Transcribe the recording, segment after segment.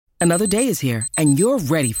Another day is here, and you're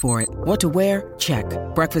ready for it. What to wear? Check.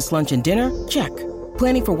 Breakfast, lunch, and dinner? Check.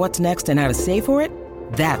 Planning for what's next and how to save for it?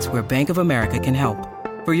 That's where Bank of America can help.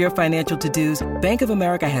 For your financial to-dos, Bank of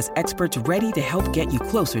America has experts ready to help get you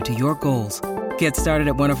closer to your goals. Get started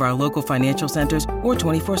at one of our local financial centers or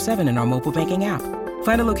 24/7 in our mobile banking app.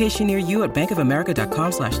 Find a location near you at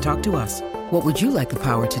bankofamerica.com/talktous. What would you like the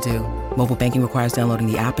power to do? Mobile banking requires downloading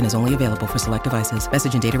the app and is only available for select devices.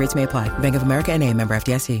 Message and data rates may apply. Bank of America N.A., member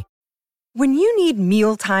FDIC. When you need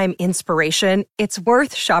mealtime inspiration, it's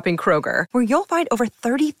worth shopping Kroger, where you'll find over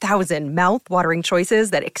 30,000 mouth-watering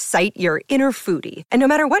choices that excite your inner foodie. And no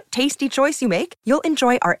matter what tasty choice you make, you'll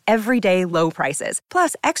enjoy our everyday low prices,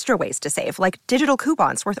 plus extra ways to save, like digital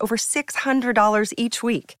coupons worth over $600 each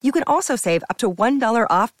week. You can also save up to $1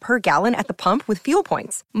 off per gallon at the pump with fuel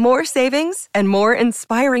points. More savings and more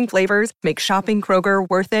inspiring flavors make shopping Kroger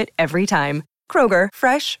worth it every time. Kroger,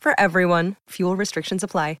 fresh for everyone. Fuel restrictions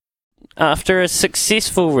apply. After a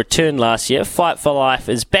successful return last year, Fight for Life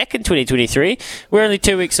is back in 2023. We're only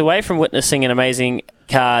 2 weeks away from witnessing an amazing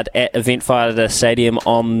card at Event Fighter Stadium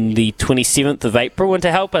on the 27th of April. And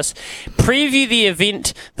to help us preview the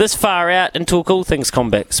event this far out and talk all things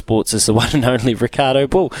combat sports is the one and only Riccardo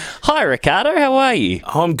Ball. Hi, Riccardo. How are you?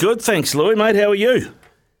 I'm good, thanks, Louis, mate. How are you?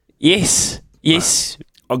 Yes.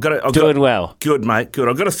 I've Doing well. Good, mate. Good.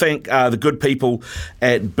 I've got to thank the good people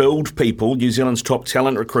at Build People, New Zealand's top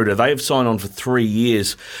talent recruiter. They have signed on for 3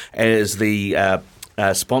 years as the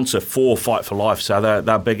sponsor for Fight for Life. So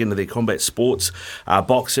they're big into their combat sports,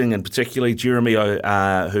 boxing, and particularly Jeremy,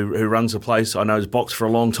 who runs the place, I know has boxed for a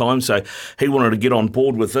long time. So he wanted to get on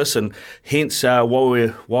board with this, and hence while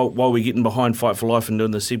we're getting behind Fight for Life and doing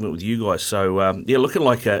this segment with you guys. So looking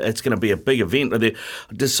like it's going to be a big event.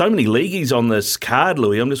 There's so many leagueies on this card,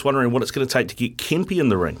 Louis. I'm just wondering what it's going to take to get Kempy in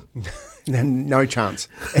the ring. No chance.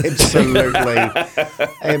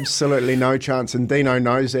 Absolutely no chance. And Dino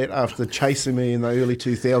knows that after chasing me in the early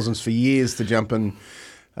 2000s for years to jump in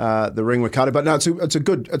the ring, Riccardo. But no, it's a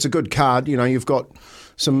good card. You know, you've got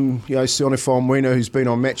some, Sione Faumuina, who's been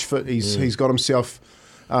on match fit. He's got himself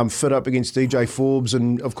fit up against DJ Forbes,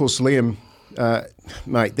 and of course Liam,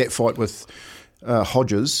 mate. That fight with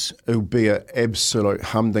Hodges, it'll be an absolute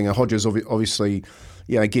humdinger. Hodges obviously.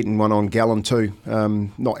 Getting one on Gallen too.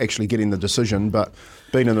 Not actually getting the decision, but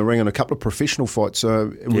being in the ring in a couple of professional fights,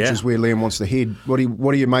 which is where Liam wants to head. What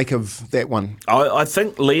do you make of that one? I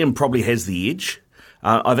think Liam probably has the edge.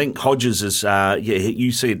 I think Hodges is,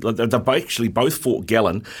 you said, they've actually both fought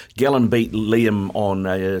Gallen. Gallen beat Liam on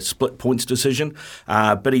a split points decision,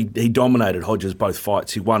 but he dominated Hodges both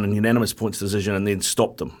fights. He won an unanimous points decision and then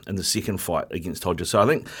stopped him in the second fight against Hodges. So I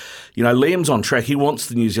think, Liam's on track. He wants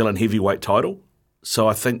the New Zealand heavyweight title. So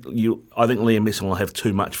I think Liam Messon will have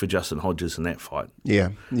too much for Justin Hodges in that fight. Yeah.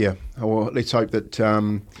 Well, let's hope that.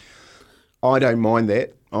 I don't mind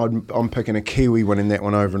that. I'm picking a Kiwi winning that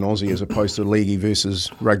one over an Aussie as opposed to Leaguey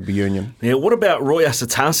versus Rugby Union. Yeah, what about Roy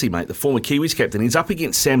Asatasi, mate, the former Kiwis captain? He's up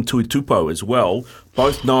against Sam Tuitupo as well,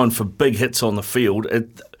 both known for big hits on the field.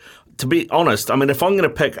 To be honest, I mean, if I'm going to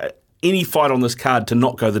pick any fight on this card to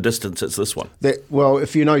not go the distance, it's this one. Well,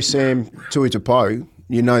 if you know Sam Tuitupo,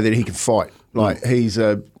 you know that he can fight. Like he's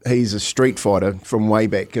a street fighter from way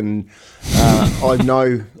back, and I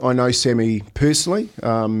know Sammy personally.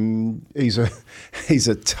 He's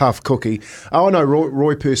a tough cookie. I know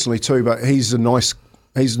Roy personally too, but he's a nice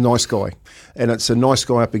guy, and it's a nice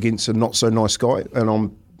guy up against a not so nice guy. And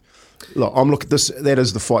I'm looking this. That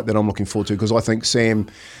is the fight that I'm looking forward to, because I think Sam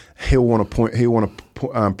he'll want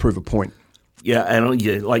to prove a point. Yeah, and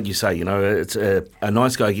like you say, it's a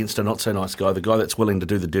nice guy against a not so nice guy. The guy that's willing to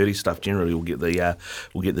do the dirty stuff generally will get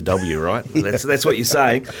the W, right? That's what you're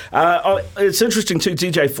saying. It's interesting too,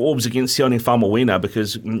 DJ Forbes against Sione Faumuina,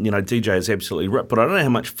 because DJ is absolutely ripped, but I don't know how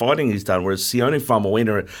much fighting he's done. Whereas Sione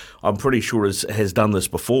Faumuina, I'm pretty sure has done this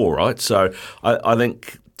before, right? So I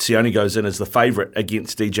think Sione goes in as the favourite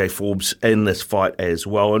against DJ Forbes in this fight as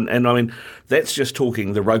well. And I mean, that's just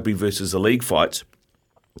talking the rugby versus the league fights,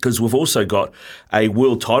 because we've also got a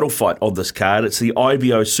world title fight on this card. It's the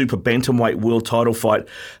IBO Super Bantamweight world title fight.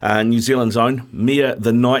 New Zealand's own Mia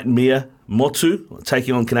the Nightmare Motu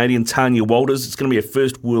taking on Canadian Tanya Walters. It's going to be a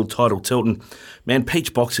first world title tilt. And man,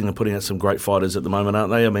 Peach Boxing are putting out some great fighters at the moment,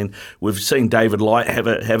 aren't they? I mean, we've seen David Light have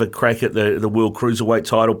a crack at the world cruiserweight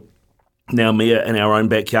title. Now Mia in our own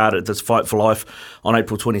backyard at this Fight for Life on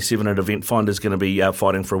April 27 at Event Finder is going to be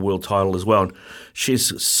fighting for a world title as well. And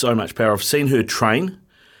she's so much power. I've seen her train.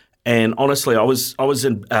 And honestly, I was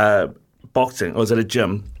in boxing. I was at a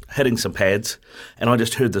gym hitting some pads, and I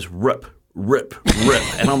just heard this rip,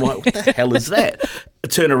 and I'm like, what the hell is that?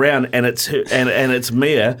 turn around and it's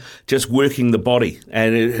Mia just working the body,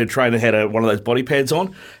 and her trainer had one of those body pads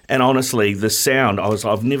on, and honestly the sound,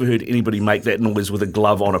 I've never heard anybody make that noise with a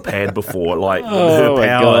glove on a pad before. Like her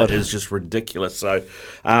power is just ridiculous. So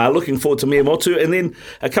looking forward to Mia Motu, and then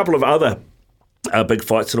a couple of other big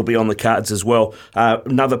fights that'll be on the cards as well.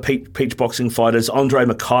 Another peach boxing fighters, Andrei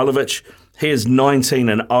Mikhailovich. He is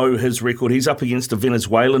 19-0, his record. He's up against a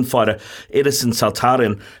Venezuelan fighter, Edison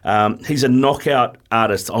Saltarin. He's a knockout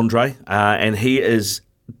artist, Andre, and he is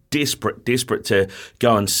desperate to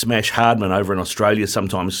go and smash Hardman over in Australia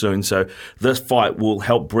sometime soon. So this fight will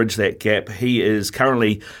help bridge that gap. He is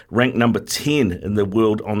currently ranked number 10 in the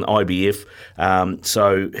world on IBF.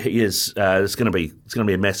 So he is. It's going to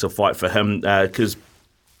be a massive fight for him because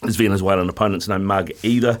his Venezuelan opponent's no mug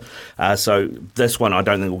either. So this one, I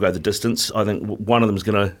don't think will go the distance. I think one of them's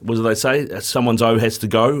going to, what do they say? Someone's O has to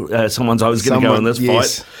go. Someone's O is going to go in this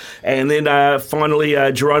fight. And then finally,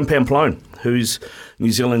 Jerome Pamplone, who's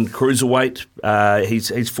New Zealand cruiserweight.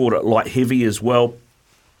 He's fought at light heavy as well.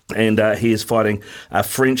 And he is fighting a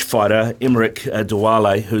French fighter, Emeric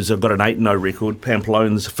Douale, who's got an 8-0 record.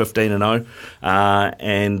 Pamplone's 15-0.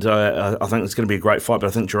 And I think it's going to be a great fight, but I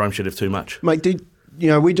think Jerome should have too much. Mate,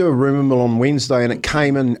 we do a rumour mill on Wednesday, and it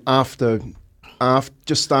came in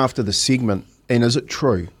just after the segment. And is it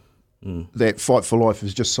true that Fight for Life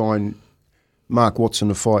has just signed Mark Watson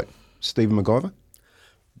to fight Stephen McIver?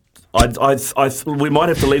 We might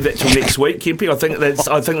have to leave that till next week, Kempy. I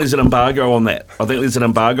think there's an embargo on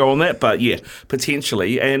that. But yeah,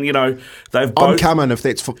 potentially. And they've both. I'm coming if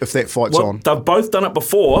that fight's on. They've both done it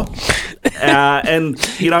before, and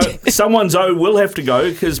someone's O will have to go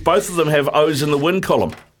because both of them have O's in the win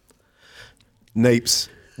column. Neeps,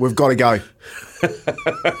 we've got to go.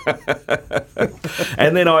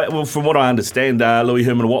 And then from what I understand, Louis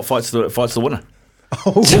Herman Watt fights the winner.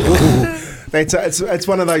 It's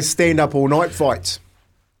one of those stand-up all-night fights.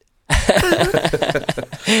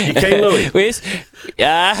 You keen, Louis?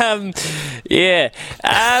 Yeah.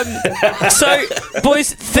 So,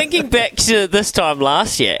 boys, thinking back to this time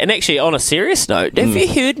last year, and actually on a serious note, have you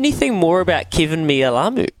heard anything more about Kevin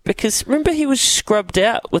Mialamu? Because remember he was scrubbed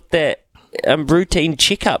out with that routine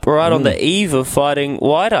checkup right on the eve of fighting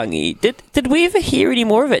Wairangi. Did we ever hear any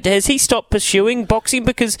more of it? Has he stopped pursuing boxing?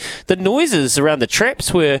 Because the noises around the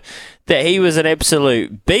traps were that he was an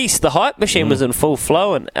absolute beast. The hype machine was in full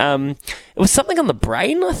flow, and it was something on the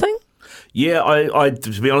brain, I think. Yeah, I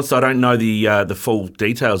to be honest, I don't know the full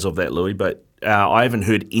details of that, Louis, but I haven't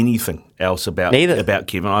heard anything else about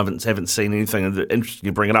Kevin. I haven't seen anything. Interesting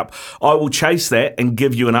you bring it up. I will chase that and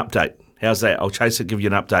give you an update. How's that? I'll chase it, give you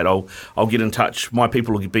an update. I'll get in touch. My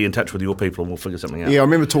people will be in touch with your people, and we'll figure something out. Yeah, I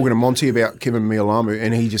remember talking to Monty about Kevin Mialamu,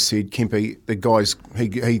 and he just said, Kempe, the guy's he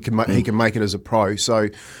can make it as a pro. So,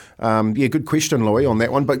 good question, Louis, on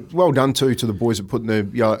that one. But well done to the boys that put in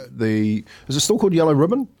the is it still called Yellow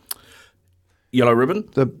Ribbon? Yellow Ribbon?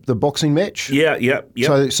 The boxing match? Yeah.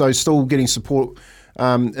 So still getting support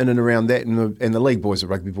in and around that, and the league boys, the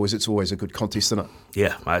rugby boys. It's always a good contest, isn't it?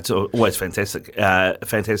 Yeah, it's always fantastic.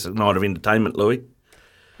 Fantastic night of entertainment, Louis.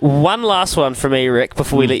 One last one from me, Rick,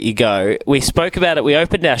 before we let you go. We spoke about it. We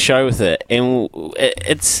opened our show with it, and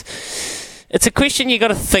it's a question you got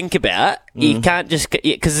to think about. You can't just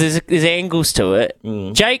because there's angles to it.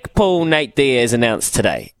 Jake Paul, Nate Diaz announced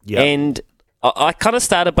today, and I kind of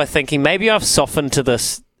started by thinking maybe I've softened to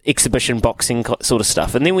this exhibition boxing sort of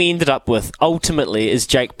stuff, and then we ended up with, ultimately, is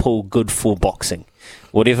Jake Paul good for boxing,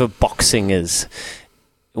 whatever boxing is?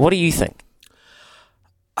 What do you think?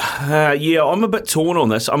 I'm a bit torn on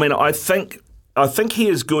this. I mean, I think he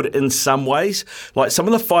is good in some ways. Like some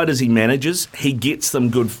of the fighters he manages, he gets them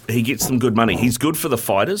good money. He's good for the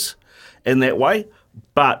fighters in that way,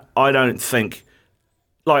 but I don't think.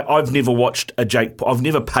 Like, I've never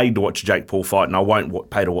paid to watch a Jake Paul fight, and I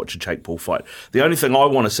won't pay to watch a Jake Paul fight. The only thing I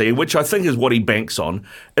want to see, which I think is what he banks on,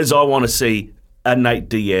 is I want to see a Nate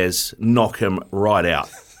Diaz knock him right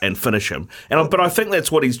out and finish him. But I think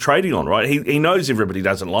that's what he's trading on, right? He knows everybody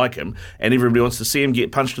doesn't like him, and everybody wants to see him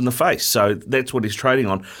get punched in the face. So that's what he's trading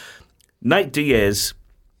on. Nate Diaz,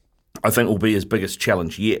 I think, will be his biggest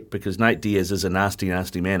challenge yet, because Nate Diaz is a nasty,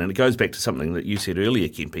 nasty man. And it goes back to something that you said earlier,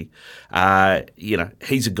 Kempy.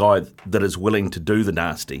 He's a guy that is willing to do the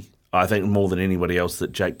nasty, I think, more than anybody else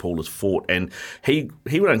that Jake Paul has fought. And he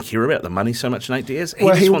won't care about the money so much, Nate Diaz.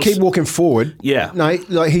 He'll keep walking forward. Yeah.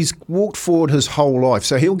 No, he's walked forward his whole life.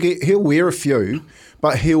 So he'll wear a few,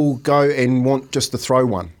 but he'll go and want just to throw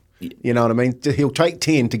one. You know what I mean? He'll take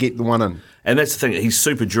 10 to get the one in. And that's the thing. He's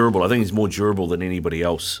super durable. I think he's more durable than anybody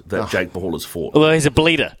else that Jake Paul has fought. Although he's a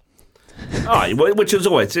bleeder. Oh, which is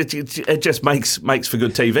always it just makes for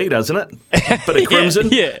good TV, doesn't it? Bit of crimson,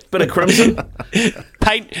 bit of crimson.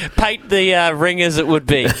 Paint the ring as it would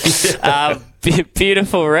be.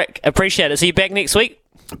 Beautiful, Rick. Appreciate it. See you back next week.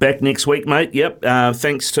 Back next week, mate. Yep.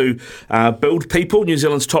 Thanks to Build People, New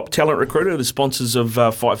Zealand's top talent recruiter, the sponsors of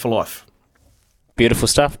Fight for Life. Beautiful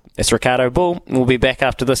stuff. It's Riccardo Ball. We'll be back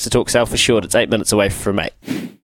after this to talk self-assured. It's 8 minutes away from 8.